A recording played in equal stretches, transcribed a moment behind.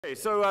Okay,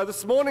 so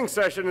this morning's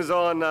session is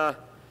on Hot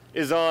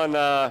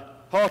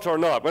or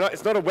Not.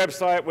 It's not a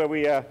website where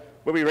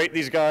we rate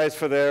these guys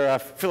for their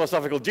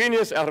philosophical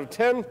genius out of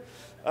 10.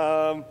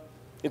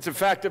 It's in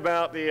fact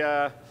about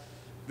the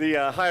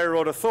higher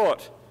order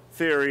thought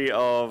theory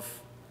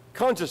of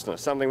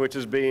consciousness, something which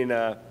has been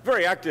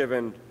very active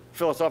in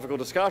philosophical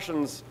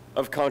discussions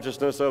of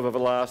consciousness over the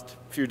last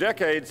few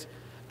decades,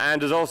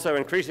 and has also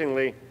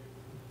increasingly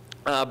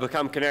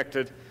become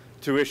connected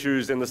to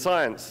issues in the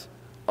science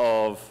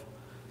of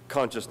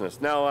consciousness.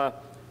 Now,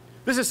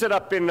 this is set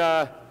up in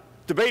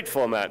debate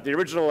format. The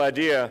original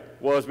idea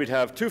was we'd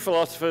have two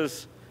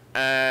philosophers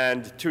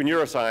and two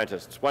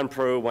neuroscientists, one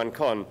pro, one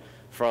con,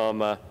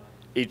 from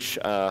each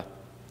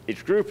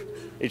group,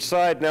 each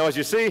side. Now, as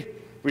you see,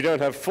 we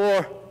don't have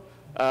four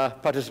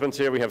participants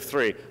here, we have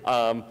three.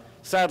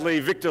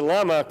 Sadly, Victor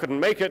Lama couldn't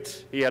make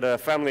it. He had a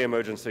family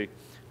emergency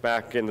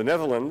back in the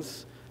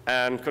Netherlands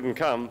and couldn't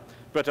come.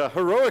 But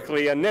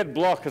heroically, Ned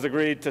Block has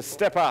agreed to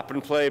step up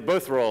and play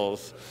both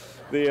roles.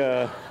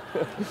 The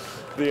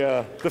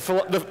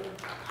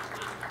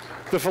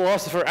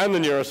philosopher and the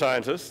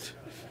neuroscientist,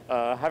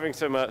 having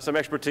some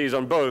expertise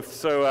on both.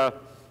 So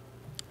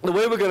the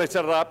way we're going to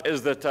set it up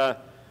is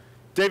that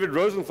David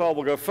Rosenthal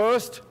will go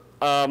first.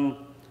 So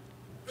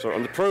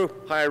on the pro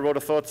higher order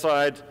thought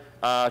side,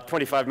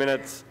 25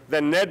 minutes.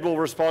 Then Ned will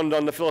respond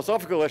on the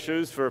philosophical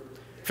issues for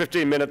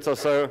 15 minutes or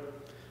so.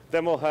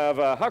 Then we'll have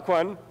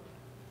Hakwan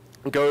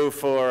go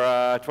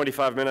for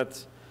 25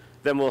 minutes.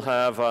 Then we'll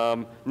have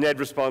Ned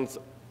respond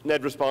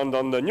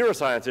on the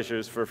neuroscience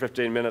issues for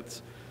 15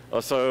 minutes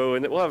or so.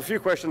 And we'll have a few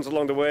questions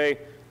along the way,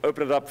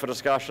 open it up for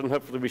discussion.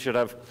 Hopefully we should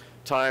have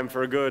time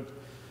for a good,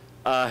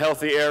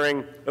 healthy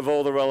airing of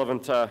all the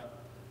relevant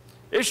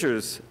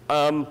issues.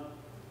 David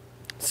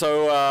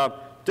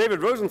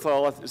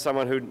Rosenthal is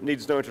someone who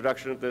needs no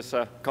introduction at this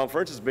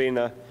conference. Has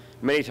been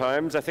many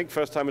times. I think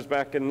first time was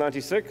back in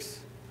 '96.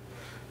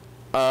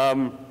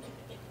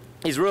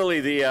 He's really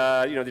the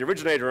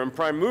originator and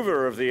prime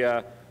mover of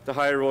the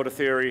higher order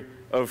theory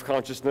of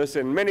consciousness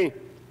in many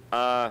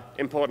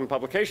important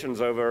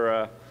publications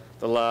over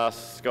the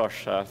last,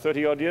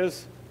 30-odd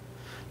years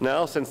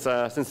now, since the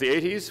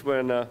 80s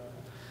when the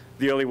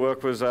early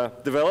work was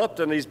developed.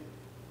 And he's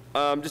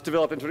just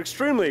developed into an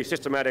extremely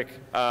systematic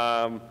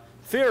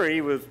theory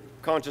with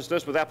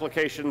consciousness, with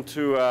application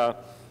to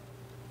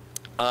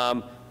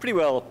pretty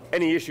well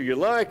any issue you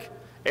like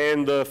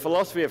in the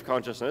philosophy of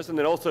consciousness, and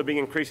then also being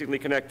increasingly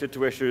connected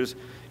to issues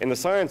in the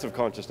science of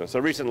consciousness. So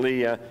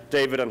recently,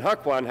 David and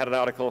Hakwan had an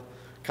article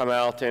come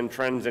out in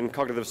Trends in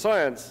Cognitive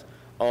Science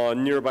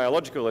on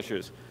neurobiological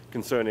issues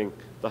concerning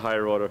the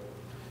higher order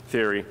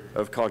theory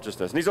of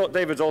consciousness. And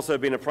David's also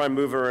been a prime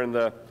mover in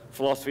the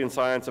philosophy and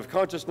science of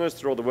consciousness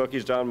through all the work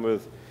he's done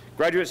with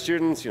graduate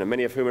students,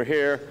 many of whom are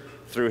here,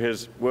 through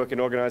his work in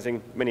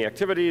organizing many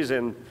activities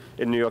in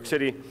New York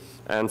City,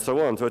 and so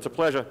on. So it's a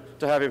pleasure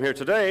to have him here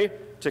today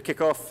to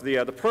kick off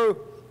the pro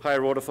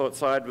higher order thought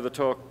side with a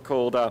talk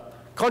called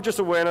Conscious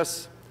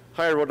Awareness,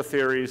 Higher Order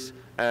Theories,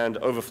 and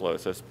Overflow.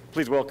 So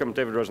please welcome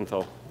David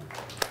Rosenthal.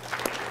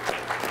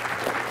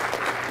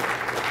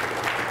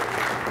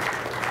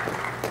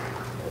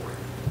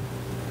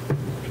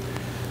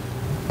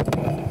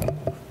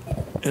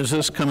 Is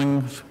this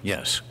coming?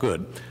 Yes,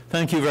 good.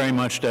 Thank you very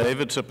much, Dave.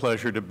 It's a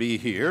pleasure to be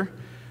here.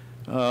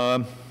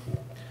 All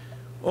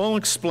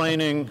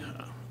explaining,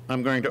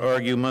 I'm going to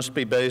argue, must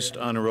be based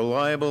on a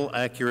reliable,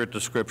 accurate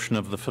description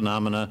of the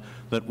phenomena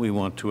that we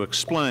want to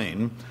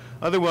explain.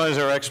 Otherwise,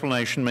 our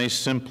explanation may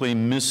simply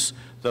miss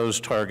those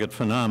target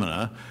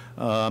phenomena.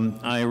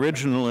 I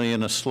originally,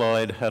 in a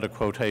slide, had a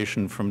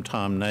quotation from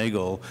Tom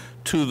Nagel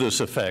to this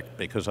effect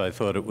because I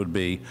thought it would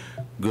be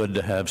good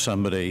to have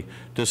somebody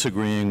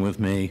disagreeing with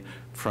me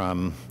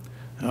from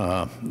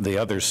the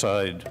other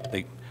side,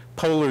 the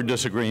polar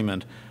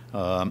disagreement,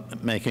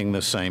 making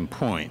the same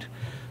point.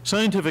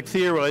 Scientific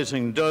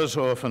theorizing does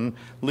often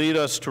lead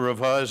us to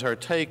revise our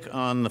take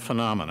on the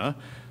phenomena.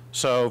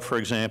 So, for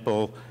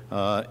example,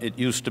 it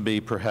used to be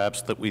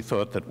perhaps that we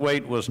thought that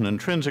weight was an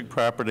intrinsic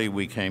property.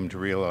 We came to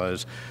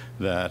realize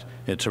that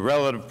it's a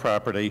relative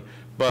property.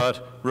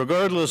 But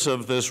regardless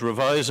of this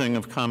revising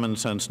of common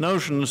sense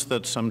notions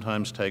that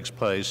sometimes takes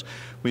place,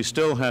 we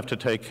still have to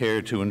take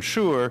care to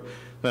ensure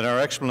that our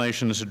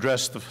explanations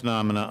address the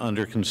phenomena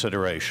under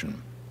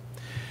consideration.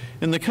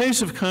 In the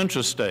case of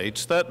conscious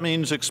states, that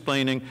means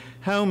explaining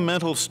how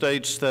mental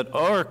states that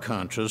are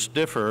conscious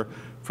differ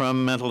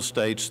from mental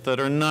states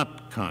that are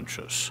not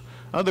conscious.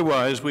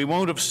 Otherwise, we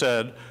won't have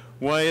said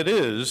why it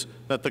is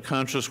that the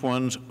conscious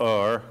ones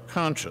are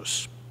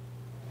conscious.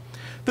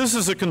 This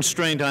is a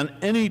constraint on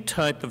any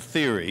type of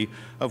theory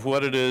of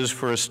what it is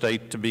for a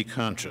state to be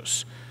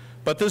conscious.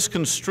 But this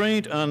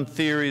constraint on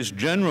theories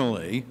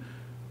generally,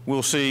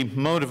 we'll see,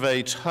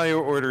 motivates higher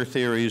order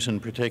theories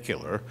in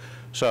particular.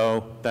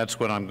 So that's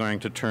what I'm going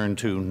to turn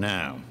to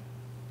now.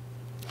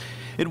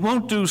 It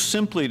won't do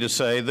simply to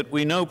say that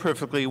we know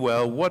perfectly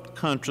well what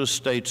conscious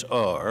states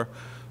are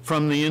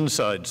from the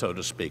inside, so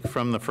to speak,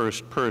 from the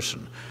first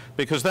person,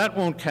 because that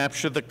won't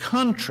capture the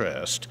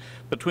contrast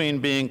between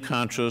being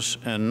conscious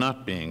and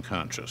not being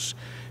conscious.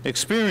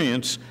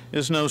 Experience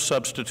is no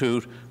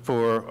substitute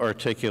for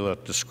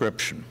articulate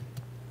description.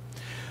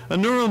 A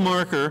neural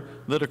marker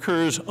that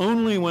occurs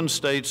only when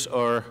states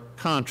are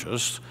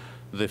conscious,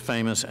 the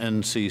famous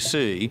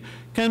NCC,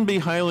 can be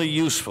highly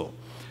useful.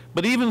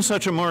 But even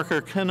such a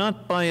marker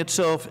cannot by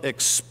itself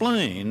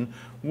explain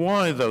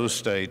why those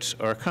states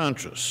are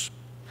conscious.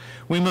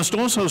 We must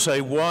also say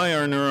why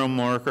our neural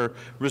marker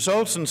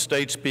results in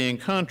states being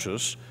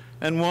conscious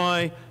and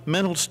why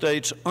mental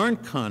states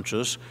aren't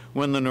conscious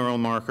when the neural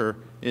marker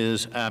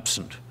is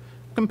absent.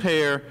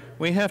 Compare,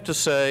 we have to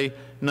say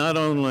not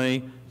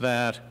only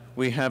that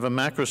we have a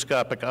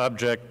macroscopic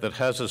object that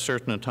has a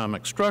certain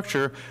atomic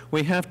structure,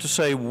 we have to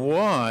say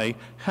why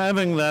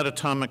having that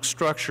atomic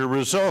structure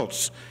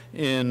results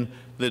in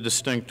the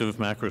distinctive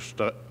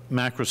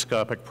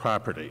macroscopic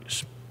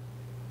properties.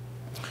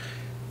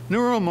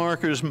 Neural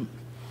markers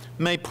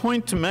may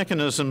point to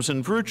mechanisms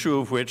in virtue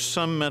of which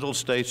some mental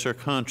states are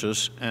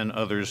conscious and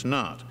others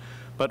not.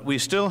 But we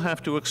still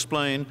have to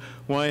explain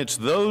why it's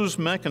those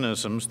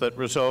mechanisms that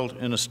result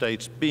in a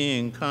state's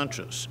being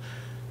conscious.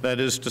 That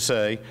is to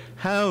say,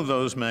 how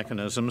those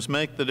mechanisms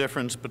make the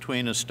difference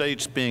between a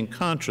state's being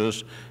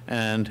conscious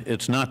and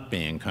its not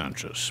being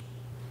conscious.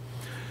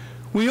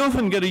 We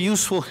often get a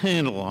useful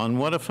handle on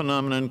what a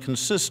phenomenon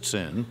consists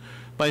in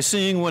by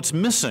seeing what's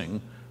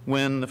missing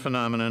when the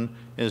phenomenon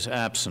is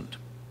absent.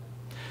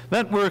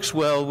 That works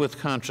well with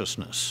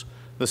consciousness.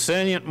 The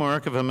salient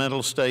mark of a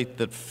mental state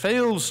that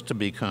fails to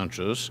be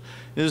conscious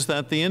is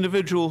that the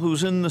individual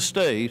who's in the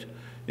state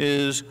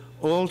is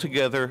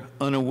altogether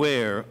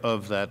unaware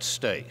of that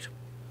state.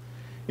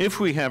 If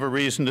we have a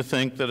reason to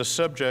think that a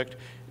subject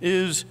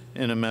is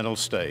in a mental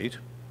state,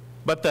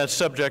 but that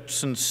subject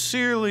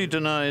sincerely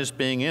denies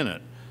being in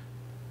it,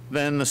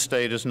 then the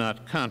state is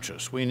not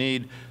conscious. We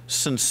need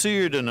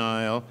sincere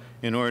denial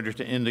in order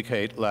to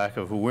indicate lack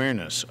of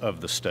awareness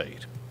of the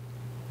state.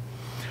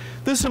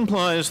 This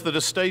implies that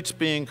a state's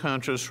being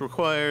conscious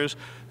requires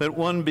that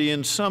one be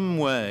in some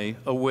way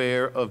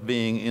aware of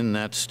being in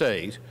that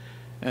state.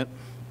 And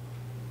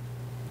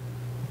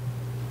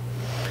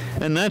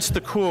that's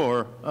the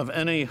core of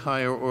any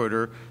higher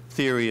order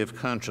theory of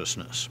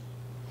consciousness.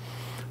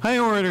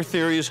 Higher order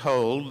theories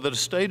hold that a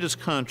state is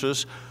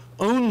conscious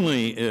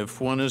only if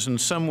one is in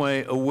some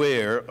way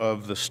aware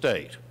of the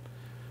state.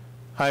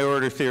 Higher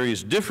order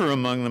theories differ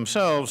among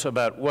themselves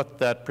about what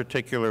that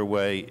particular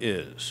way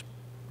is.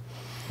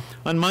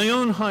 On my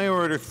own higher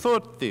order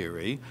thought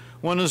theory,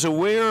 one is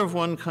aware of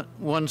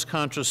one's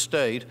conscious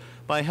state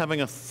by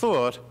having a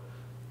thought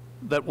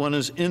that one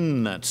is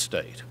in that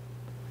state.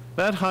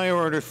 That higher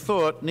order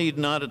thought need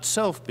not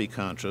itself be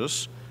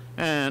conscious,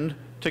 and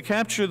to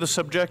capture the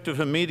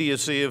subjective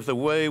immediacy of the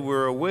way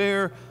we're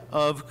aware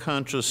of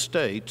conscious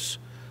states,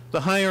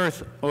 the higher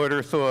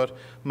order thought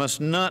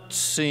must not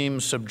seem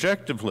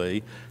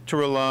subjectively to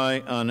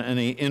rely on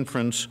any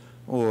inference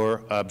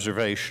or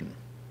observation.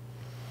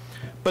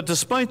 But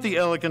despite the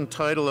elegant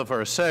title of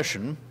our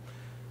session,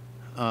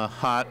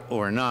 Hot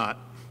or Not,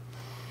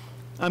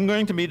 I'm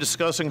going to be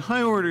discussing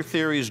higher order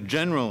theories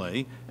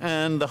generally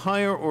and the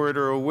higher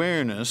order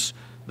awareness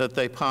that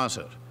they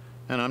posit.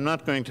 And I'm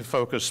not going to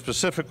focus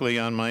specifically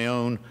on my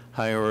own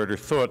higher order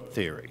thought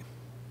theory.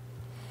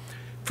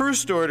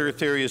 First order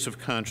theories of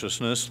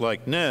consciousness,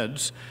 like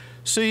Ned's,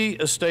 see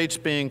a state's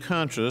being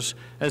conscious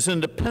as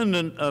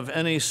independent of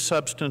any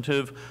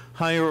substantive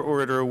higher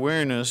order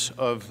awareness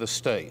of the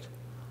state.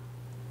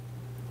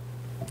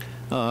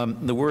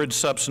 The word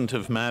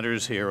substantive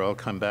matters here. I'll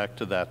come back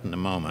to that in a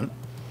moment.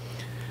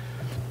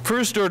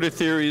 First order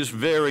theories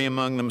vary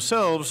among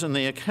themselves in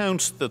the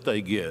accounts that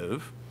they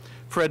give.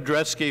 Fred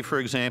Dretske, for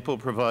example,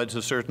 provides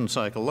a certain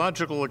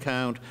psychological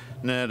account.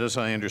 Ned, as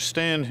I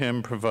understand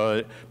him,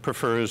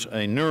 prefers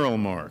a neural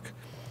mark.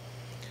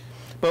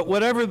 But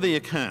whatever the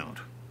account,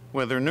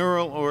 whether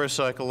neural or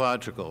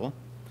psychological,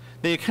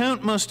 the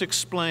account must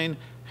explain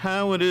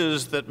how it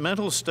is that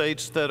mental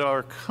states that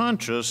are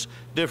conscious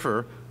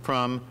differ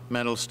from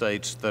mental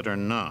states that are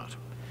not.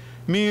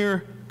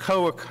 Mere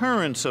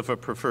co-occurrence of a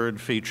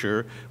preferred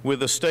feature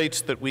with the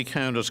states that we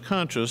count as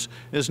conscious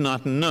is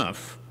not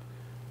enough,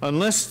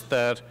 unless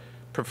that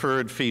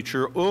preferred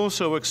feature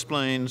also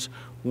explains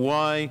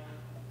why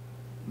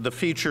the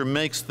feature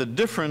makes the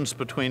difference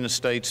between a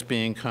state's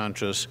being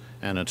conscious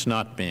and its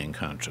not being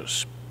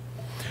conscious.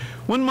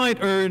 One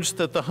might urge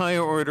that the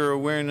higher order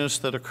awareness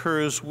that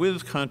occurs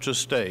with conscious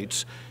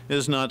states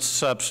is not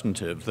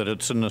substantive, that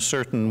it's in a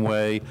certain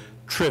way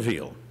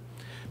trivial.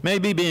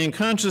 Maybe being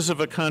conscious of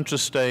a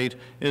conscious state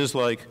is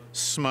like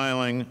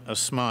smiling a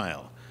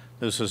smile.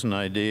 This is an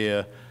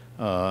idea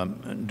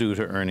due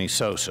to Ernie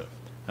Sosa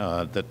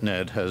that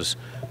Ned has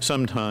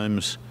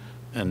sometimes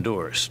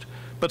endorsed.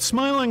 But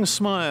smiling a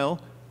smile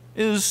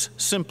is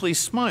simply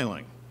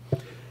smiling.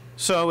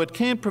 So it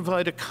can't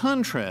provide a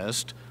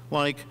contrast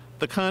like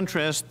the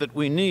contrast that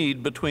we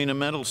need between a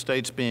mental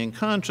state's being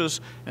conscious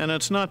and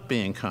its not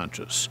being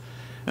conscious.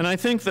 And I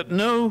think that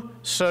no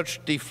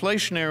such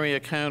deflationary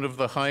account of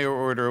the higher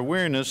order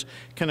awareness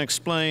can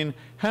explain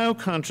how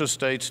conscious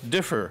states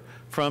differ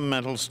from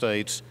mental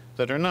states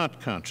that are not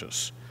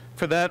conscious.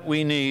 For that,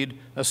 we need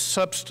a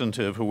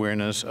substantive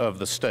awareness of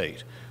the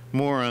state.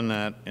 More on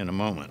that in a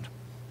moment.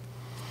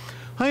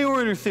 Higher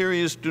order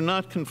theories do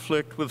not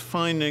conflict with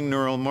finding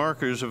neural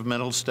markers of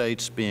mental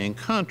states being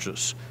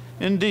conscious.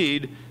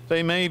 Indeed,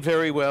 they may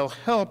very well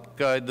help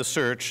guide the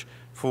search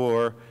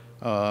for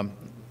an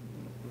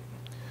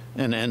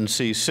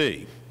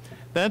NCC.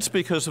 That's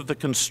because of the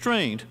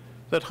constraint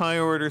that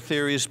higher order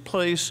theories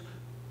place.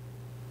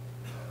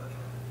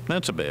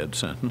 That's a bad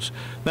sentence.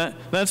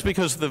 That's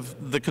because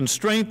of the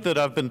constraint that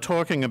I've been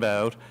talking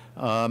about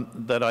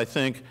that I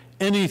think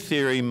any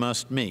theory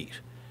must meet.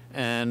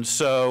 And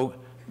so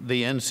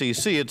the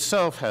NCC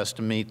itself has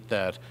to meet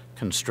that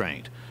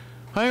constraint.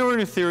 Higher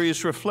order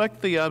theories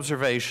reflect the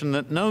observation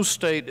that no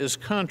state is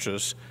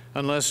conscious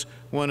unless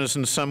one is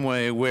in some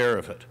way aware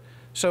of it.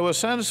 So a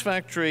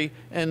satisfactory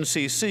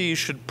NCC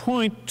should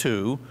point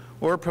to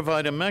or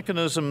provide a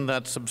mechanism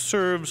that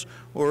subserves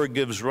or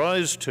gives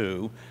rise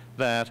to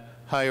that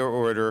higher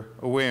order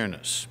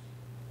awareness.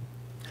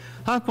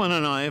 Hakwan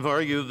and I have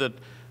argued that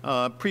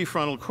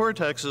prefrontal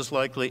cortex is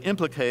likely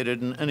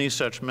implicated in any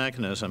such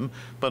mechanism,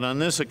 but on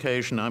this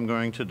occasion I'm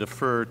going to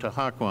defer to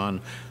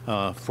Hakwan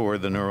for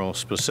the neural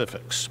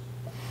specifics.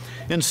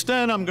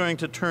 Instead, I'm going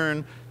to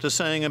turn to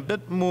saying a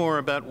bit more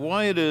about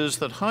why it is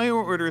that higher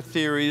order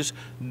theories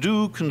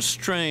do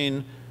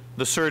constrain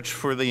the search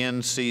for the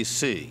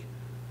NCC.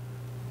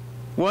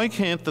 Why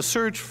can't the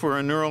search for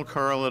a neural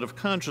correlate of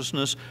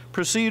consciousness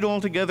proceed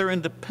altogether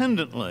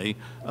independently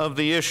of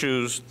the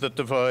issues that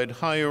divide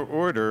higher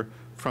order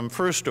from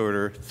first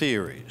order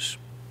theories?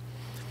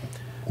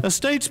 A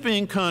state's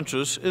being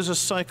conscious is a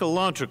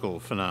psychological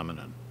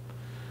phenomenon.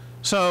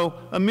 So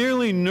a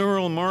merely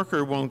neural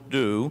marker won't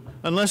do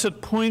unless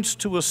it points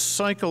to a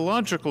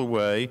psychological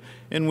way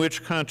in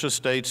which conscious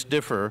states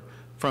differ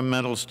from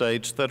mental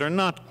states that are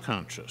not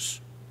conscious.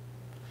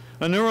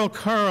 A neural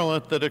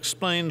correlate that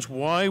explains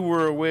why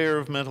we're aware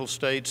of mental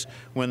states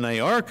when they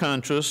are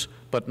conscious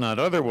but not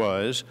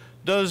otherwise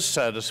does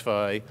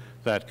satisfy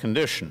that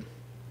condition.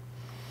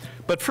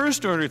 But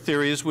first-order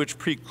theories which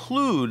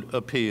preclude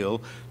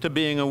appeal to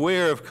being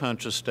aware of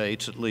conscious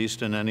states, at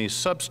least in any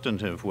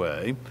substantive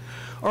way,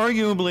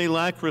 arguably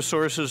lack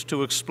resources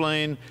to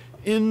explain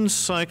in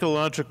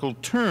psychological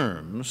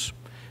terms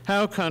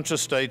how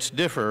conscious states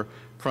differ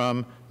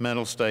from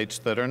mental states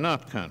that are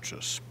not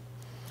conscious.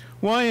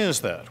 Why is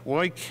that?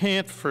 Why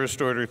can't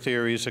first-order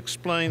theories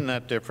explain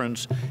that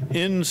difference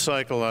in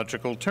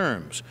psychological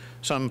terms?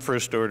 Some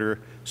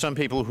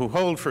people who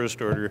hold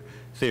first-order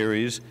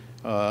theories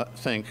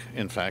think,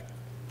 in fact,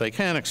 they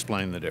can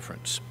explain the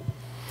difference.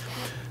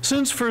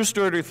 Since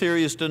first-order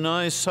theories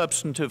deny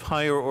substantive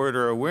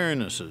higher-order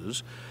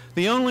awarenesses,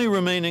 the only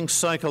remaining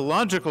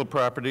psychological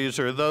properties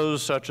are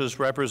those such as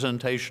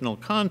representational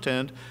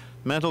content,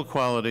 mental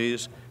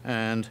qualities,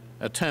 and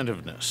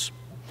attentiveness.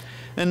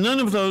 And none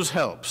of those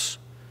helps,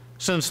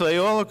 since they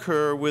all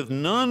occur with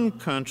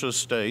non-conscious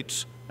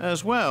states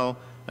as well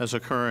as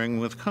occurring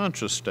with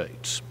conscious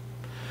states.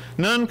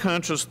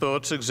 Non-conscious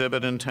thoughts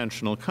exhibit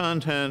intentional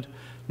content.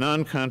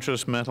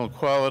 Non-conscious mental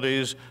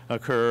qualities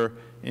occur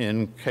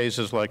in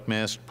cases like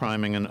masked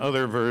priming and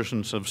other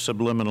versions of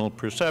subliminal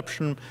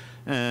perception,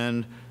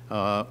 and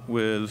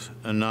with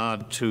a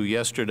nod to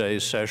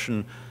yesterday's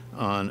session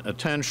on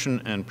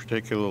attention, and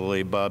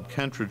particularly Bob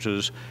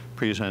Kentridge's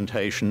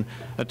presentation,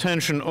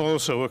 attention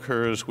also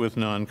occurs with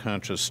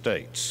non-conscious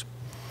states.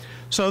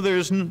 So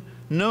there's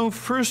no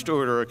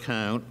first-order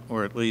account,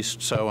 or at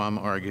least so I'm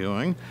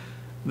arguing,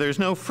 there's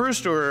no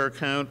first-order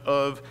account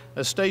of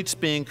a state's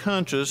being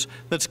conscious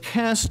that's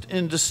cast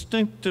in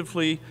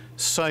distinctively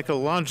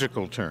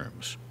psychological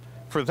terms.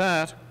 For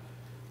that,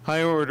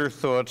 higher-order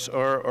thoughts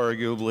are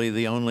arguably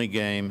the only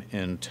game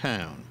in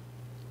town.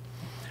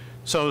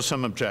 So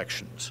some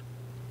objections.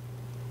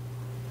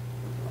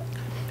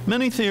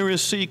 Many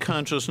theorists see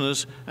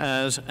consciousness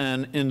as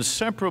an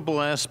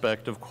inseparable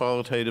aspect of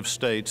qualitative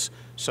states,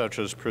 such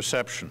as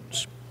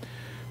perceptions.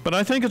 But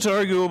I think it's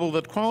arguable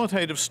that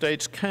qualitative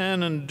states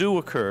can and do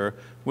occur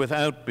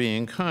without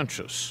being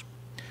conscious.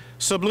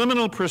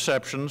 Subliminal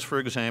perceptions, for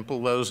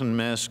example, those in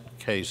masked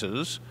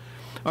cases,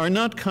 are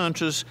not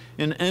conscious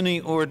in any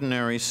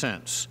ordinary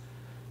sense.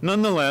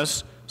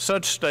 Nonetheless,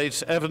 such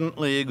states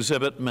evidently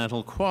exhibit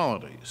mental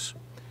qualities.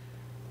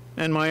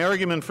 And my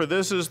argument for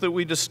this is that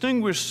we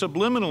distinguish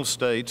subliminal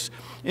states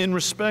in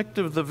respect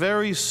of the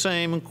very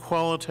same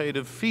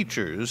qualitative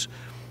features,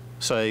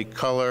 say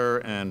color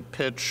and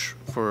pitch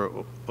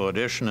for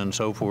audition and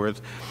so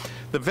forth.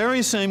 The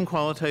very same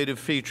qualitative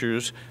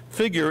features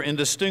figure in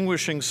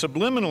distinguishing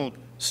subliminal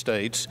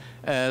states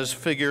as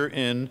figure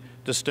in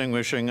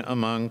distinguishing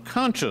among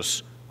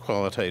conscious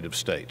qualitative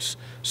states.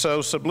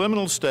 So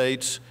subliminal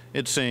states,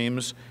 it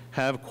seems,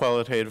 have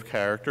qualitative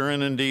character,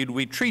 and indeed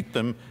we treat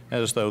them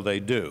as though they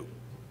do.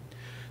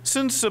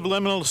 Since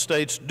subliminal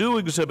states do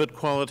exhibit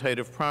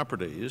qualitative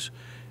properties,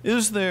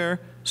 is there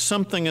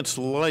something it's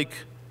like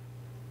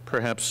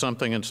perhaps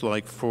something it's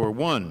like for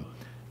one,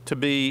 to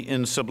be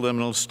in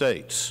subliminal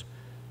states?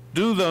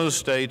 Do those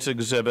states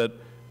exhibit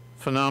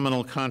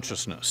phenomenal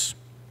consciousness?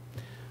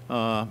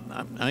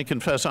 I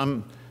confess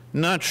I'm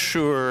not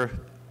sure.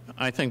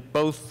 I think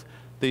both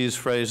these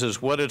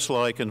phrases, what it's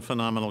like and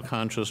phenomenal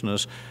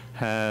consciousness,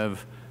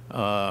 have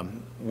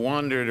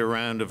wandered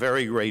around a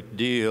very great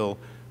deal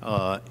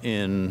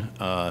in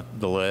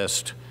the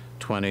last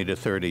 20 to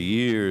 30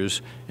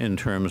 years in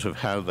terms of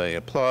how they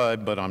apply,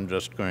 but I'm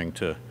just going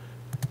to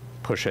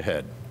push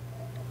ahead.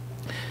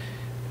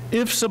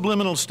 If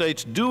subliminal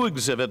states do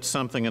exhibit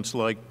something it's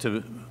like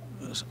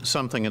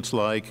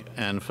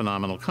and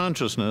phenomenal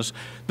consciousness,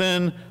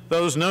 then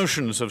those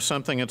notions of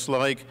something it's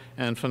like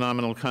and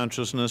phenomenal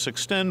consciousness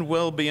extend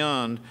well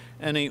beyond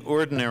any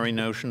ordinary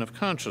notion of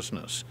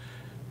consciousness.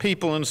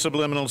 People in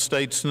subliminal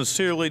states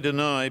sincerely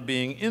deny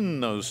being in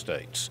those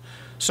states.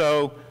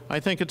 So I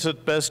think it's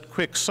at best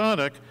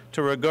quixotic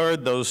to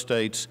regard those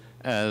states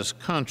as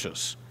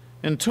conscious.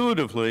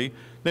 Intuitively,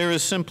 there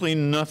is simply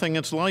nothing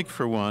it's like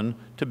for one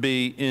to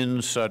be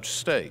in such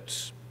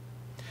states.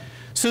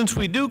 Since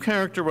we do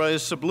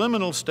characterize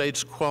subliminal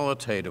states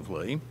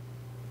qualitatively,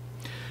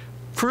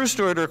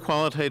 first-order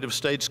qualitative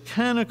states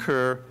can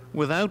occur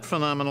without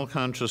phenomenal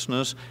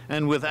consciousness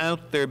and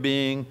without there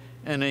being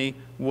any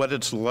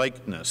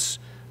what-it's-likeness.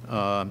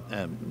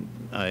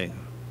 I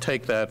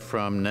take that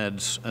from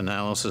Ned's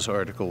analysis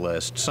article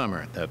last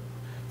summer, that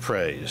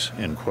phrase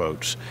in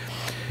quotes.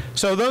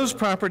 So those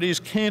properties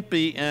can't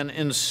be an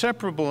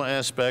inseparable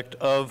aspect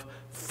of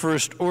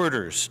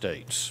first-order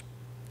states.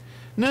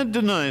 Ned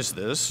denies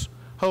this,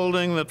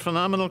 holding that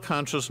phenomenal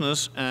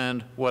consciousness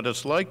and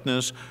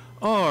what-it's-likeness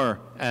are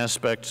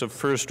aspects of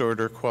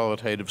first-order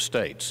qualitative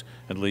states.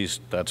 At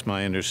least that's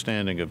my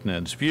understanding of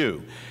Ned's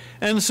view.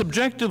 And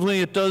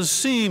subjectively, it does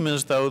seem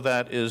as though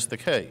that is the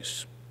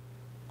case.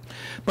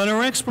 But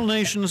our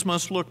explanations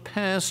must look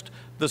past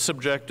the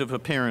subjective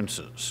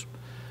appearances.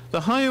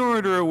 The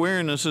higher-order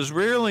awareness is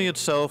rarely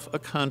itself a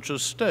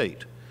conscious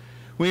state.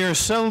 We are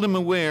seldom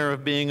aware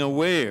of being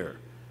aware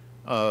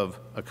of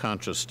a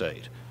conscious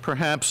state,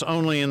 perhaps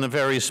only in the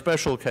very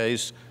special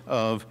case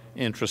of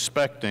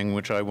introspecting,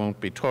 which I won't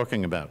be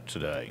talking about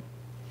today.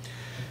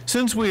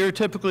 Since we are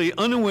typically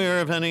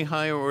unaware of any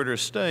higher-order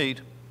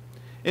state,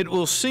 it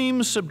will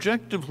seem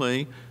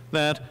subjectively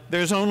that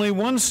there's only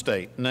one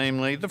state,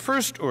 namely the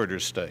first-order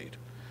state.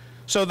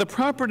 So the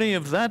property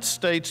of that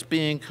state's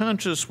being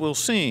conscious will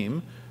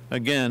seem,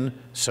 again,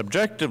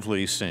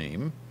 subjectively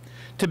seem,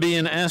 to be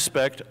an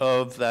aspect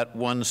of that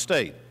one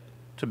state,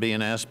 to be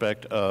an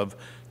aspect of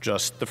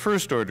just the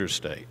first-order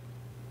state.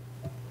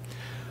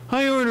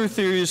 Higher-order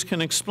theories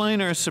can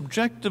explain our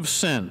subjective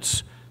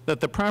sense that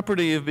the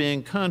property of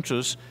being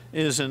conscious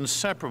is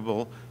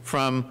inseparable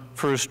from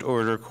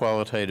first-order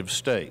qualitative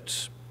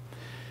states.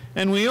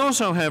 And we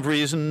also have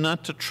reason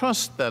not to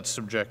trust that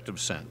subjective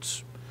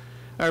sense.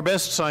 Our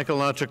best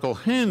psychological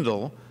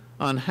handle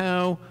on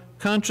how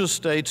conscious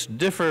states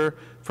differ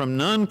from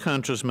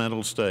non-conscious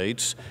mental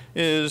states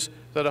is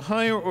that a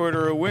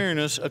higher-order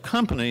awareness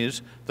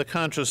accompanies the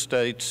conscious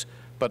states,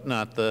 but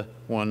not the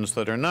ones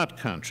that are not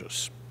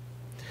conscious.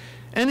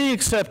 Any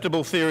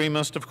acceptable theory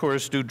must, of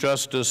course, do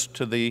justice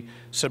to the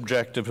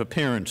subjective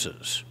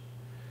appearances.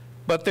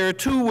 But there are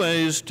two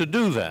ways to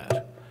do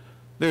that.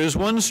 There's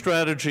one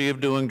strategy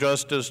of doing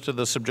justice to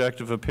the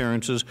subjective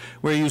appearances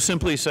where you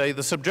simply say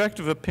the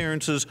subjective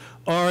appearances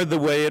are the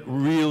way it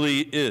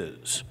really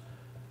is.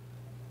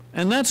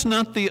 And that's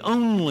not the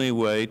only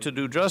way to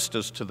do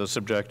justice to the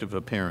subjective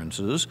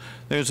appearances.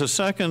 There's a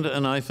second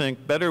and I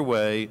think better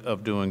way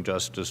of doing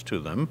justice to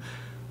them.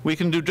 We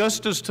can do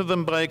justice to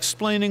them by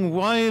explaining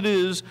why it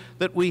is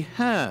that we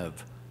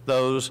have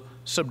those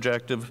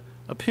subjective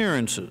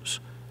appearances.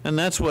 And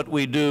that's what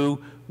we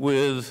do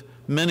with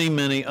many,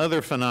 many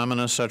other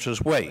phenomena such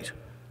as weight.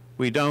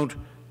 We don't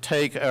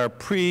take our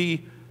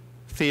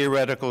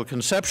pre-theoretical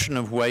conception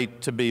of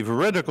weight to be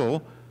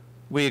veridical.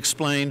 We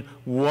explain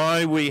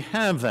why we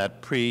have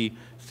that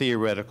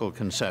pre-theoretical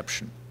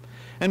conception.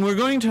 And we're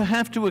going to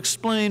have to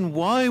explain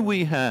why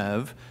we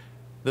have,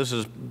 this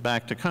is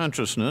back to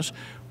consciousness,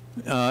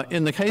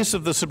 in the case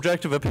of the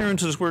subjective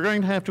appearances, we're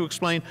going to have to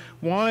explain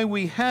why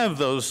we have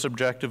those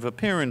subjective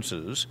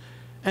appearances,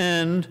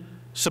 and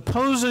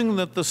supposing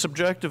that the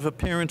subjective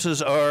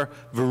appearances are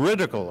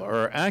veridical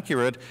or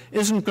accurate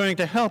isn't going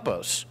to help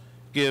us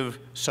give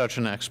such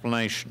an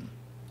explanation.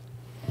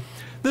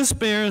 This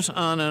bears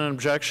on an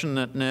objection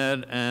that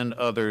Ned and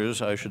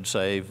others, I should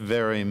say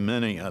very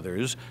many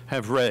others,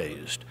 have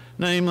raised,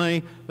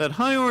 namely that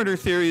higher-order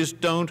theories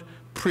don't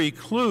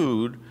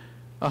preclude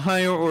a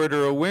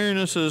higher-order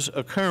awarenesses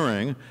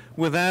occurring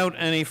without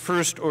any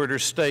first-order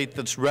state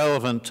that's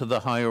relevant to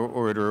the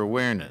higher-order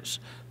awareness.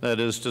 That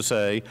is to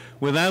say,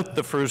 without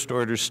the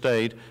first-order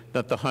state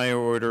that the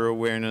higher-order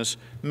awareness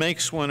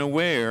makes one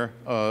aware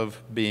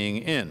of being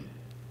in.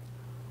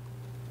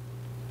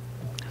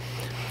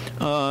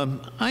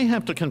 I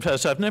have to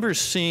confess, I've never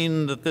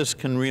seen that this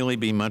can really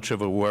be much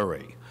of a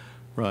worry,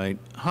 right?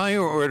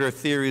 Higher-order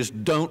theories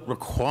don't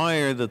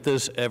require that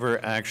this ever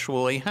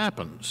actually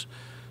happens.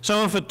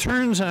 So if it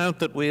turns out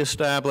that we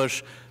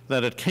establish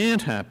that it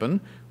can't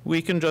happen,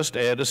 we can just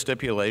add a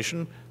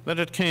stipulation that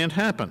it can't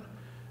happen.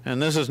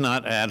 And this is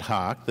not ad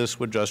hoc. This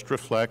would just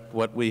reflect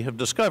what we have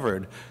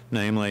discovered,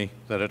 namely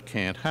that it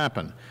can't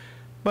happen.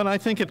 But I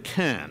think it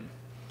can.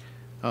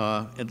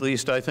 At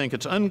least I think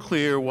it's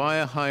unclear why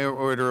a higher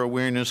order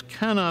awareness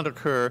cannot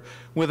occur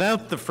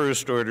without the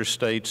first order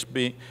states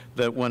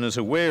that one is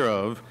aware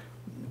of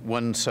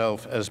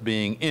oneself as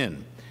being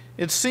in.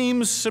 It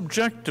seems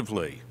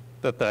subjectively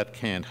that that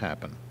can't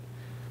happen.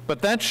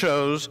 But that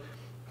shows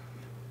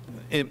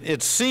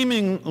it's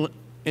seeming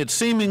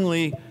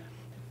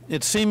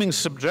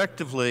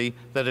subjectively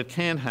that it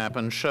can't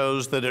happen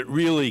shows that it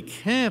really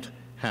can't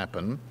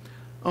happen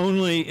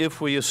only if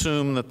we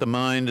assume that the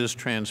mind is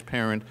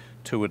transparent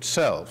to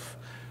itself,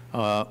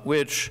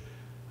 which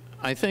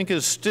I think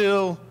is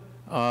still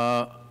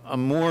a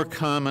more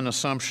common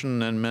assumption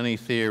than many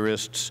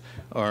theorists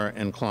are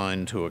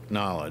inclined to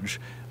acknowledge,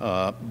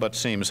 but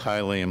seems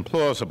highly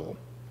implausible.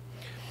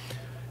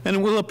 And it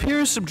will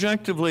appear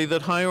subjectively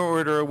that higher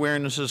order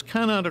awarenesses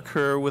cannot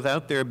occur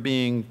without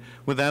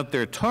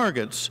their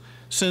targets,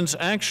 since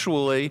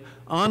actually,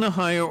 on a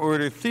higher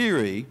order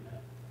theory,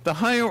 the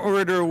higher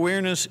order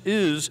awareness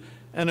is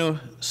a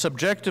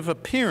subjective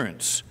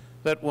appearance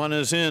that one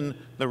is in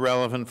the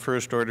relevant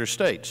first order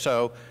state.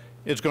 So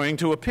it's going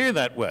to appear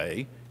that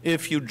way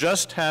if you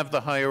just have the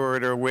higher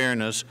order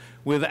awareness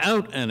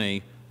without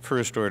any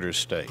first order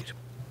state.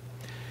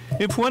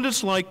 If what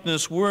its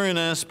likeness were an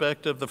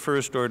aspect of the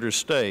first order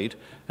state,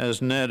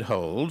 as Ned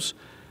holds,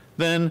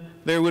 then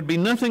there would be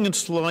nothing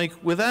it's like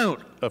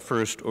without a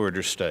first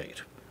order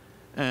state.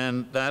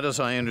 And that, as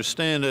I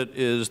understand it,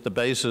 is the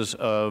basis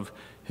of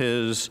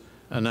his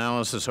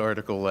analysis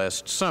article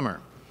last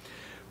summer.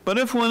 But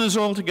if one is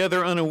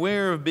altogether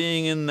unaware of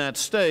being in that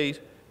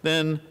state,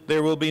 then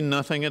there will be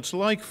nothing it's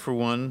like for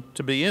one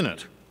to be in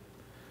it.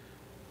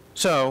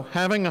 So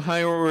having a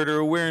higher order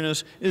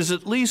awareness is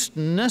at least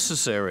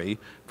necessary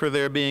for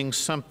there being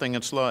something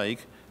it's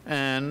like,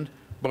 and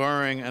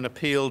barring an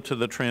appeal to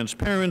the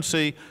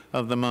transparency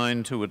of the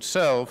mind to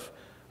itself,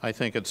 I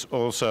think it's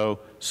also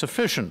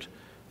sufficient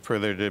for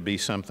there to be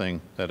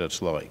something that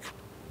it's like.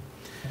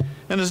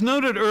 And as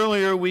noted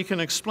earlier, we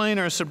can explain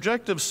our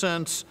subjective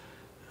sense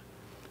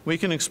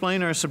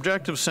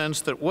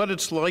that what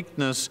its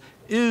likeness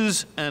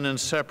is an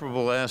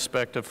inseparable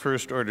aspect of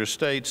first order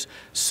states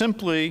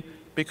simply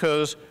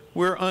because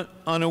we're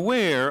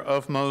unaware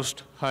of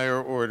most higher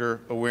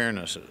order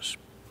awarenesses.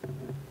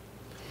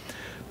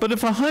 But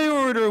if a higher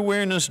order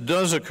awareness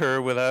does occur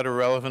without a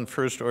relevant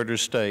first order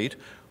state,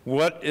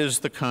 what is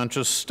the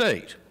conscious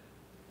state?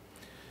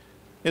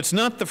 It's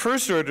not the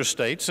first order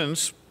state,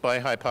 since by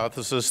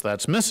hypothesis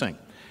that's missing.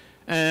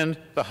 And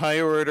the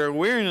higher order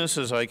awareness,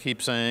 as I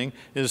keep saying,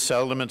 is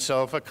seldom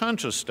itself a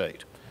conscious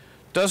state.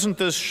 Doesn't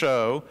this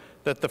show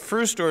that the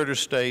first order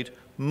state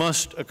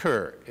must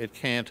occur? It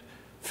can't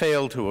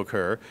fail to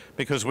occur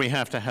because we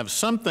have to have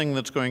something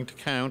that's going to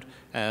count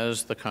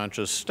as the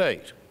conscious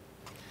state.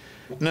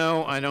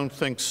 No, I don't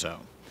think so.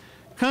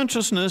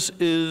 Consciousness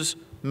is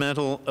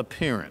mental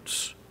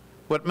appearance.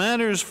 What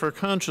matters for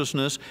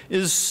consciousness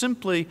is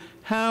simply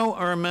how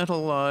our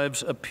mental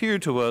lives appear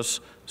to us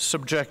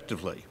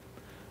subjectively.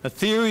 A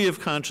theory of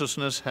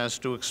consciousness has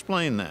to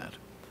explain that.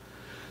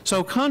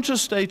 So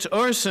conscious states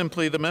are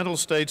simply the mental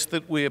states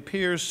that we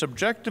appear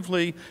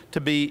subjectively to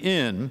be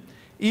in,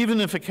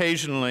 even if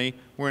occasionally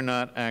we're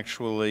not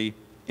actually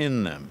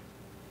in them.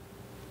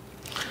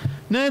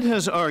 Ned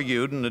has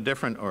argued in a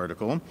different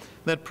article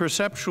that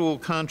perceptual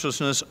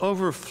consciousness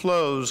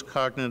overflows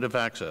cognitive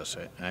access.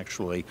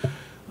 Actually,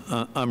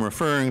 I'm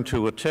referring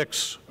to a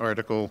TICS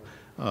article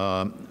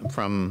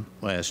from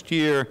last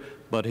year,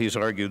 but he's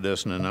argued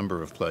this in a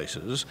number of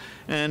places.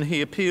 And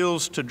he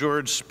appeals to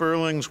George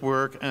Sperling's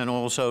work and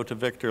also to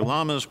Victor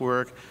Lama's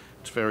work.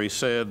 It's very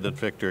sad that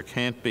Victor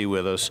can't be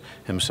with us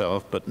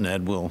himself, but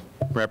Ned will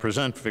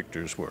represent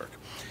Victor's work.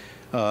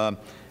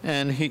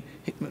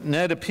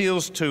 Ned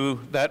appeals to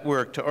that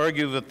work to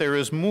argue that there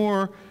is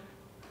more,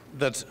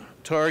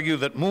 to argue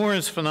that more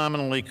is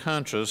phenomenally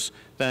conscious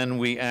than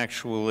we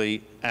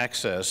actually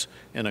access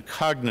in a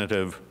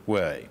cognitive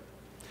way.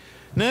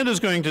 Ned is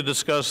going to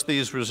discuss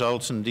these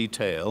results in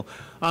detail.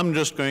 I'm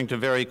just going to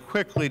very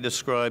quickly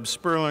describe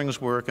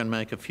Sperling's work and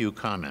make a few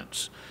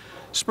comments.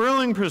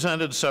 Sperling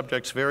presented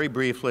subjects very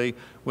briefly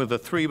with a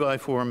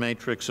 3x4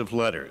 matrix of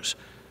letters.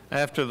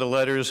 After the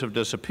letters have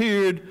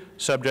disappeared,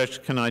 subjects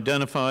can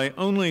identify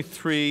only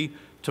 3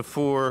 to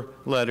 4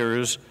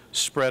 letters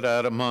spread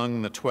out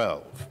among the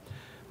 12.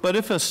 But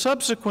if a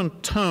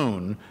subsequent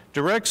tone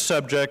directs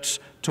subjects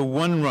to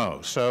one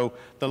row, so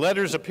the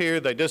letters appear,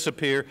 they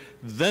disappear,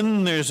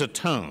 then there's a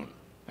tone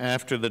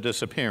after the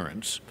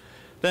disappearance,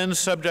 then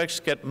subjects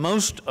get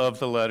most of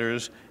the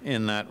letters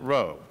in that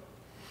row.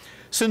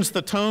 Since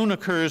the tone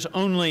occurs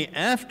only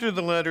after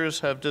the letters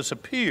have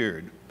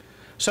disappeared,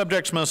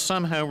 subjects must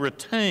somehow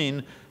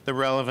retain the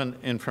relevant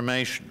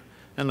information.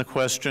 And the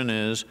question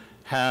is,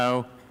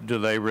 how do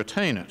they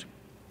retain it?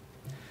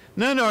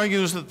 Ned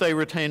argues that they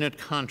retain it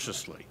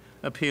consciously,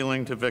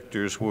 appealing to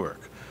Victor's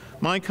work.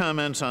 My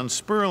comments on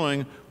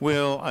Sperling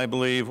will, I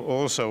believe,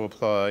 also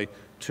apply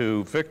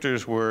to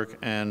Victor's work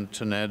and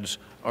to Ned's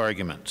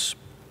arguments.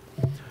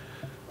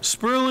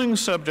 Sperling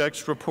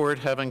subjects report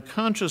having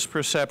conscious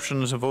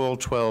perceptions of all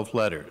 12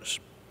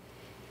 letters.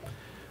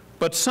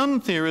 But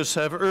some theorists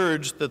have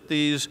urged that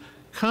these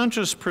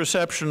conscious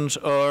perceptions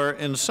are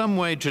in some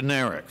way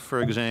generic.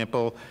 For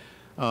example,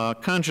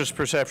 conscious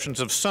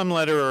perceptions of some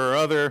letter or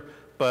other,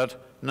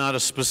 but not a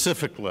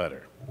specific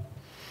letter.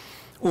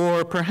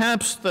 Or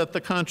perhaps that the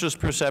conscious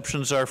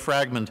perceptions are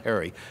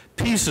fragmentary,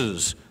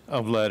 pieces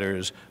of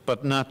letters,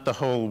 but not the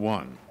whole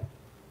one,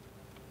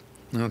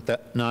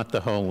 not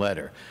the whole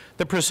letter.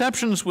 The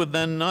perceptions would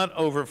then not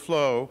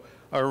overflow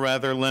or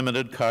rather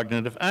limited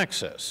cognitive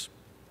access.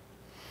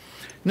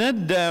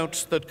 Ned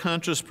doubts that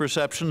conscious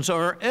perceptions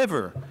are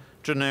ever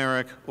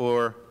generic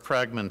or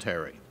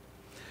fragmentary.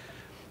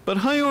 But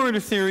high-order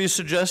theory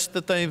suggests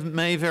that they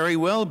may very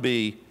well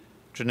be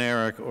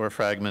generic or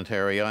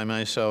fragmentary. I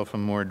myself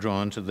am more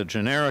drawn to the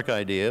generic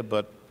idea,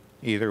 but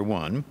either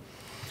one.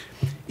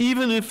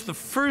 Even if the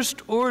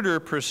first-order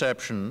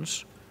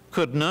perceptions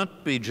could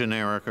not be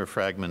generic or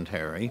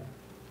fragmentary,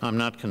 I'm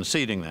not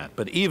conceding that,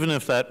 but even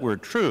if that were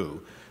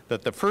true,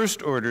 that the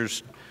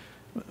first-order's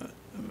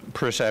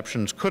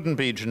perceptions couldn't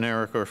be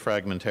generic or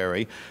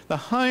fragmentary, the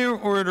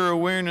higher-order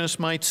awareness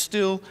might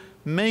still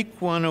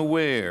make one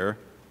aware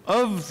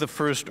of the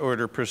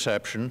first-order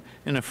perception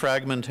in a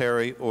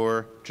fragmentary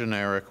or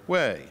generic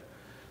way.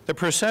 The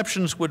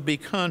perceptions would be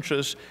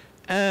conscious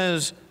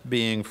as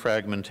being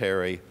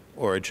fragmentary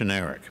or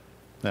generic.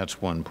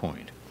 That's one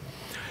point.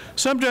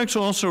 Subjects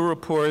also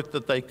report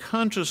that they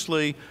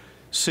consciously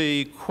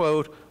see,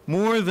 quote,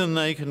 more than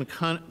they can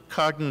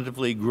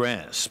cognitively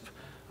grasp.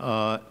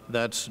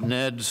 That's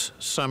Ned's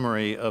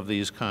summary of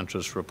these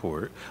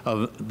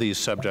these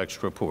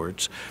subjects'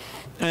 reports.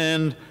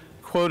 And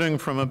quoting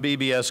from a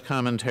BBS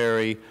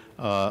commentary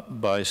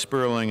by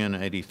Sperling in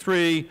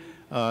 '83,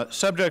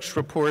 subjects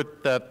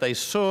report that they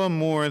saw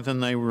more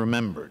than they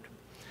remembered.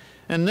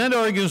 And Ned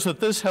argues that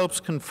this helps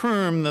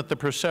confirm that the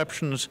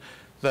perceptions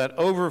that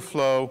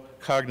overflow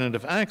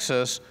cognitive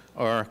access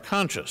are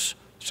conscious.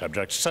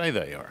 Subjects say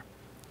they are.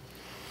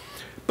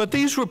 But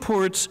these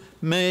reports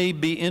may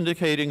be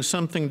indicating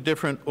something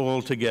different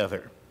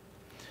altogether.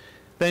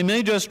 They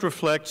may just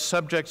reflect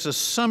subjects'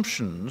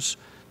 assumptions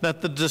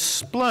that the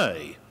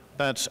display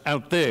that's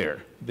out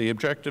there, the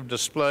objective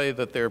display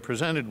that they're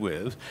presented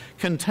with,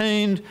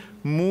 contained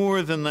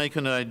more than they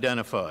can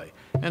identify,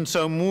 and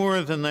so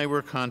more than they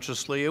were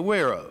consciously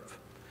aware of.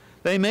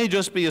 They may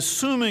just be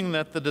assuming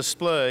that the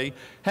display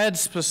had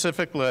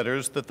specific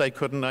letters that they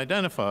couldn't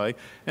identify,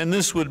 and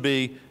this would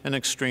be an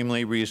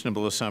extremely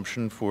reasonable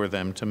assumption for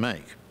them to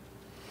make.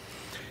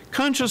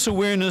 Conscious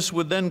awareness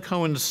would then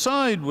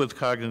coincide with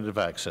cognitive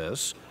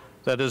access.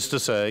 That is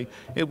to say,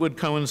 it would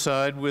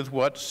coincide with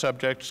what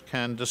subjects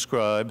can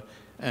describe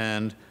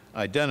and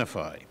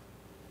identify.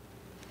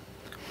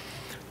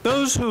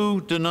 Those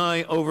who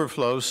deny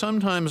overflow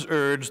sometimes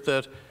urge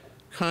that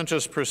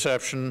conscious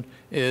perception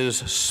is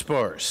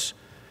sparse,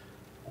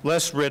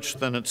 less rich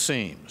than it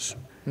seems.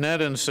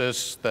 Ned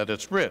insists that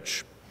it's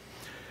rich.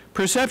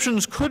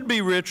 Perceptions could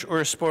be rich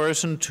or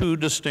sparse in two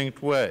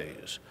distinct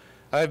ways.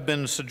 I've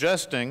been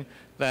suggesting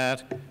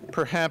that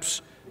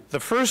perhaps the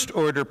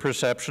first-order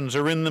perceptions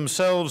are in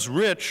themselves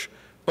rich,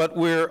 but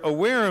we're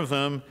aware of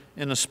them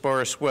in a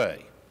sparse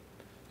way,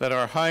 that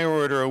our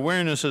higher-order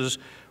awarenesses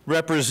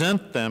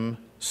represent them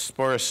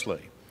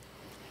sparsely.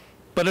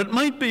 But it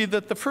might be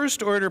that the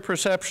first-order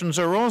perceptions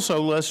are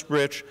also less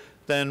rich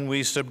than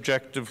we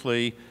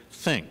subjectively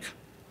think,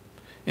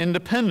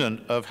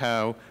 independent of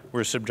how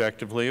we're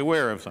subjectively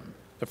aware of them.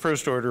 The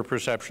first-order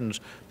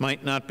perceptions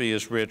might not be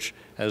as rich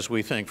as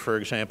we think. For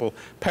example,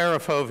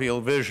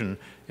 parafoveal vision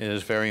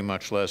is very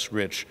much less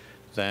rich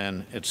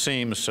than it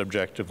seems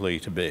subjectively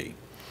to be.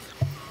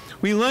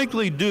 We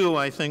likely do,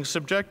 I think,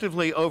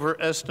 subjectively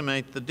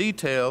overestimate the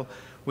detail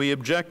we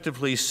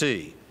objectively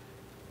see.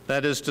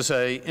 That is to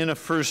say, in a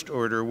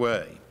first-order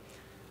way,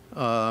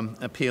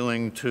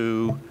 appealing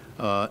to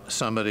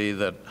somebody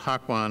that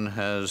Hakwan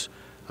has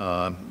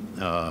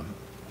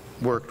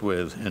worked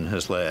with in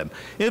his lab.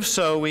 If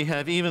so, we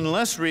have even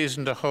less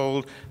reason to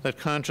hold that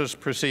conscious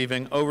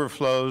perceiving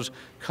overflows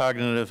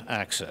cognitive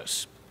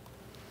access.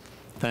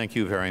 Thank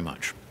you very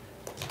much.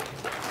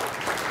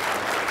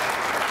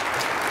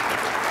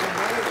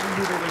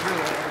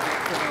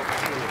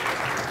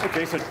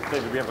 Okay, so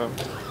David,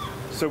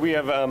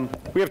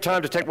 we have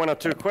time to take one or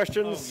two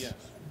questions. Oh, yes,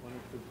 one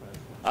or two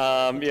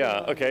questions.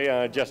 Yeah.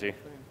 Okay, Jesse.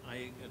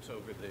 It's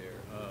over there.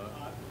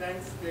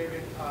 Thanks,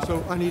 David.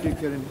 So I need to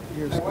get in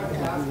here. So I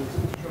can do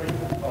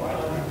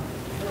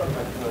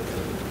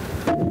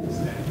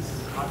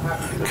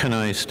this. Can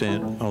I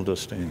stand? I'll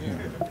just stand here.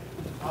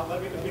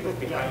 Let me the people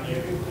behind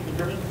you. Can you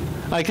hear me?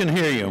 I can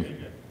hear you.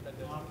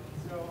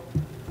 So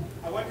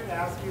I wanted to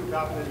ask you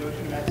about the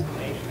notion of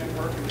explanation and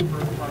work in the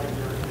first part of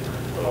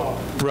your talk.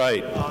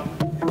 Right.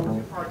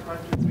 Two-part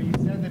question. So you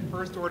said that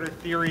first-order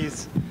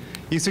theories,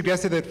 you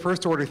suggested that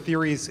first-order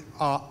theories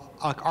are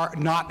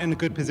not in a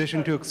good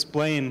position to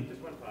explain.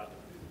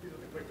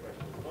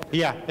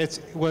 Yeah, it's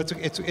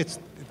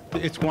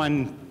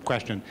one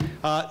question.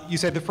 You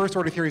said the first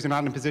order theories are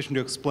not in a position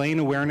to explain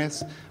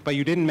awareness, but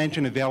you didn't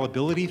mention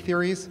availability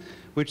theories,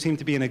 which seem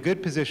to be in a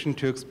good position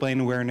to explain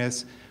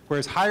awareness,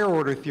 whereas higher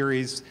order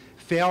theories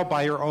fail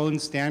by your own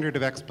standard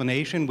of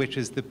explanation, which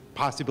is the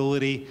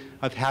possibility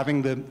of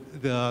having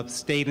the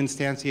state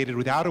instantiated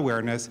without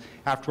awareness.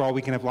 After all,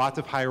 we can have lots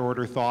of higher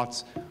order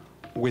thoughts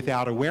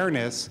without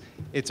awareness.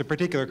 It's a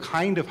particular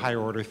kind of higher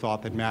order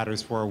thought that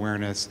matters for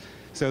awareness.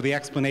 So the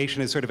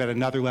explanation is sort of at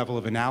another level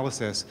of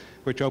analysis,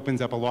 which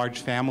opens up a large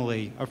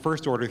family of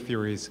first order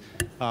theories,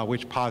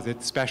 which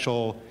posit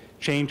special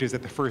changes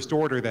at the first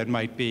order that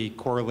might be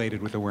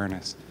correlated with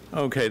awareness.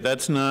 Okay,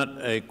 that's not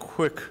a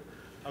quick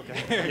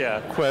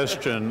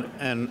question,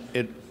 and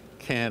it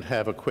can't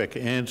have a quick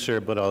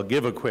answer, but I'll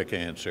give a quick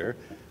answer.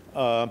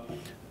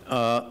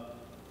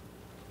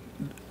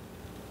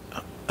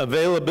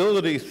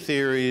 Availability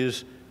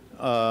theories,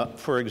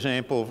 for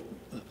example,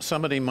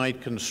 somebody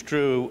might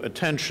construe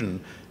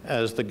attention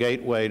as the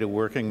gateway to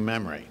working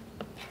memory.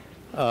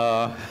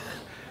 You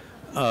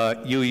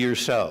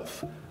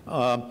yourself.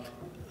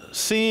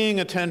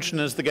 Seeing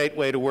attention as the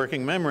gateway to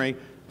working memory,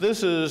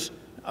 this is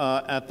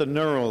at the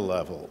neural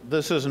level.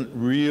 This isn't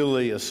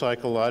really a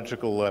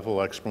psychological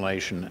level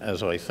explanation,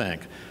 as I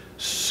think.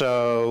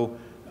 So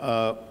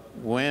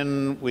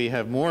when we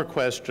have more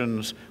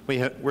questions,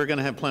 we're going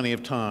to have plenty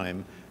of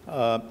time.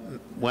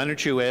 Why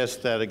don't you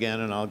ask that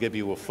again, and I'll give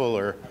you a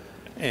fuller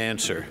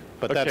answer.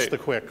 But that's the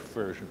quick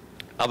version.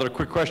 Other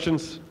quick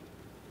questions?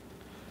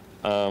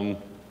 I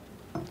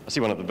see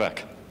one at the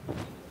back.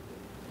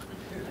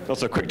 Not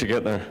so quick to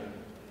get there.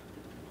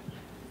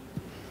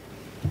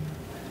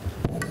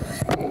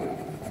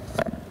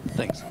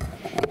 Thanks.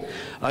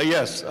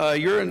 Yes,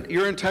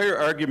 your entire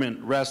argument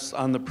rests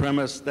on the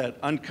premise that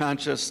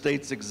unconscious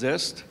states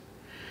exist.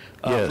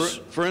 Yes.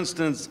 For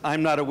instance,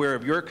 I'm not aware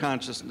of your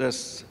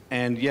consciousness,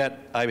 and yet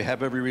I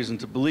have every reason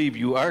to believe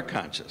you are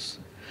conscious.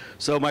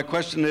 So my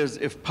question is,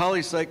 if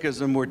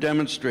polypsychism were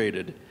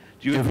demonstrated,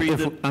 do you agree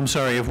that... I'm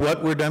sorry, if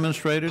what were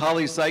demonstrated?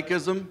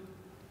 Polypsychism,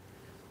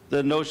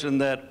 the notion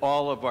that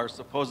all of our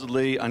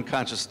supposedly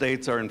unconscious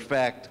states are in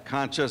fact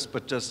conscious,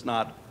 but just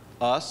not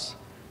us,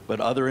 but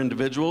other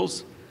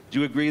individuals, do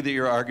you agree that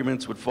your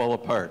arguments would fall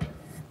apart?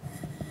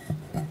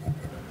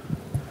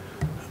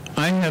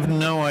 I have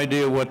no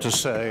idea what to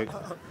say.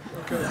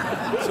 Okay,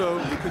 so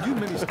could you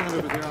maybe stand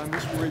over there? I'm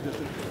just worried that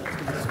it's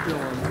going to spill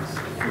on this.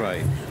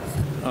 Right.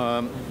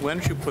 Why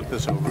don't you put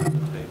this over on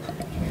the table?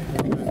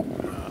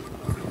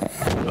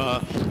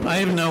 I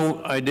have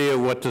no idea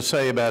what to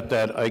say about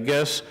that. I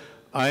guess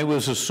I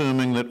was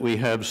assuming that we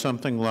have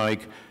something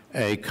like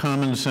a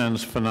common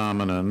sense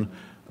phenomenon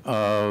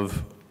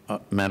of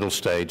mental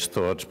states,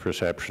 thoughts,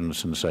 perceptions,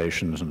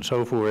 sensations, and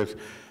so forth,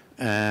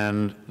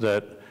 and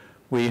that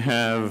we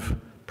have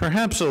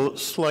perhaps a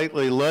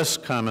slightly less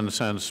common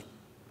sense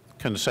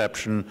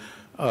conception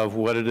of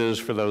what it is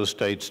for those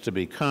states to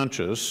be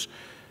conscious.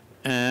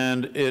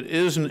 And it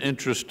is an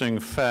interesting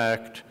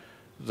fact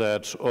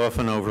that's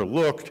often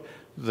overlooked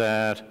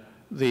that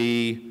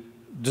the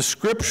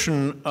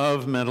description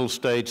of mental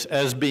states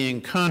as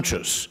being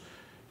conscious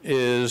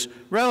is,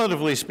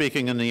 relatively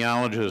speaking, a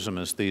neologism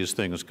as these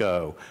things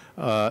go.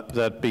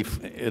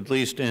 At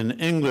least in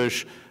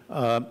English,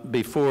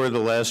 before the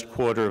last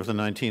quarter of the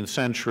 19th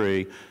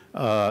century,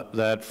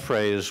 that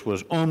phrase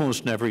was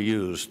almost never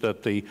used,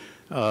 that the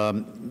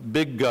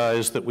big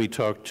guys that we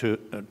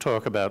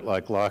talk about,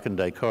 like Locke and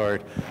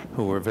Descartes,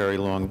 who were very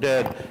long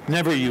dead,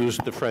 never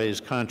used the phrase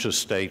conscious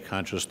state,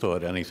 conscious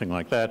thought, anything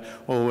like that,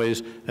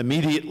 always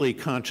immediately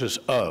conscious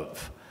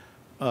of.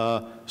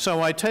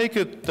 So I take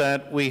it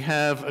that we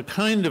have a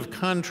kind of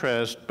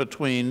contrast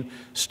between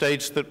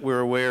states that we're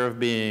aware of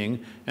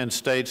being and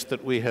states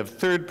that we have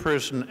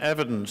third-person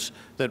evidence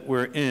that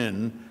we're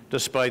in,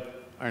 despite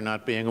our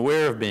not being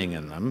aware of being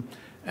in them.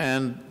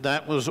 And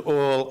that was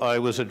all I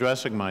was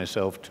addressing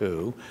myself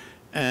to.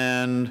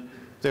 And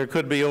there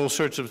could be all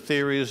sorts of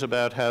theories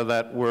about how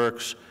that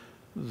works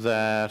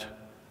that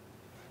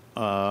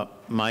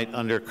might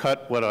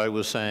undercut what I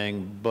was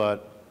saying,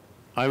 but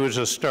I was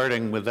just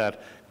starting with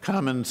that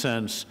common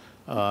sense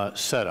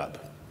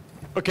setup.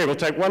 Okay, we'll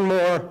take one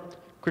more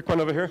quick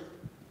one over here.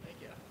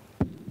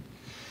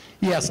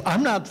 Yes,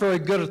 I'm not very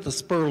good at the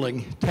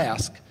Sperling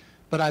task,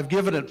 but I've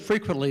given it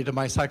frequently to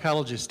my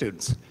psychology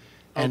students,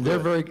 and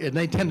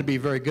they tend to be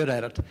very good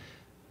at it.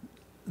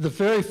 The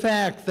very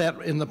fact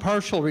that in the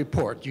partial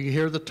report you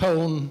hear the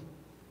tone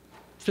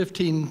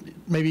 15,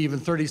 maybe even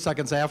 30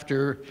 seconds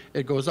after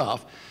it goes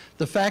off,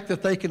 the fact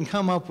that they can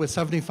come up with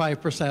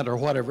 75% or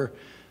whatever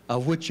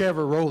of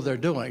whichever row they're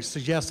doing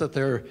suggests that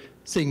they're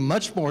seeing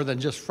much more than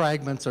just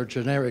fragments or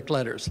generic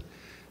letters.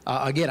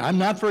 Again, I'm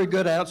not very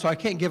good at it, so I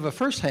can't give a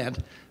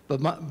firsthand,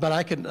 but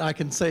I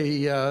can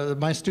say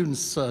my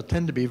students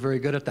tend to be very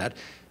good at that.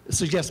 It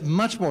suggests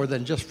much more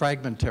than just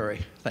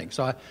fragmentary things.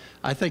 So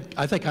I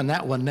think on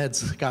that one,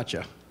 Ned's got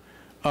you.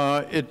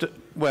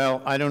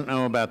 Well, I don't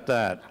know about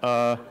that.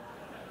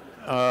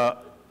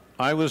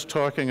 I was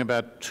talking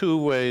about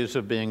two ways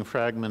of being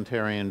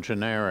fragmentary and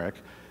generic,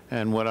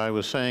 And what I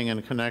was saying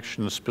in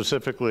connection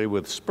specifically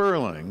with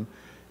Sperling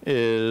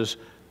is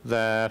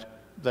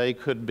that they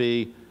could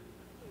be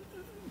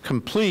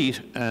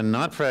complete and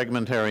not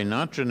fragmentary,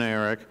 not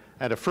generic,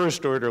 at a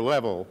first-order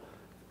level,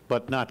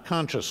 but not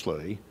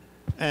consciously.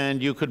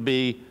 And you could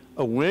be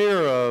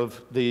aware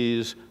of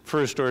these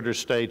first-order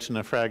states in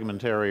a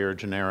fragmentary or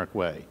generic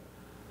way.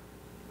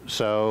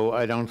 So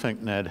I don't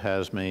think Ned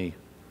has me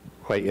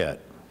quite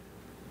yet.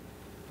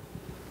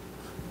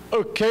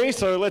 Okay,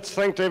 so let's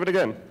thank David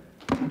again.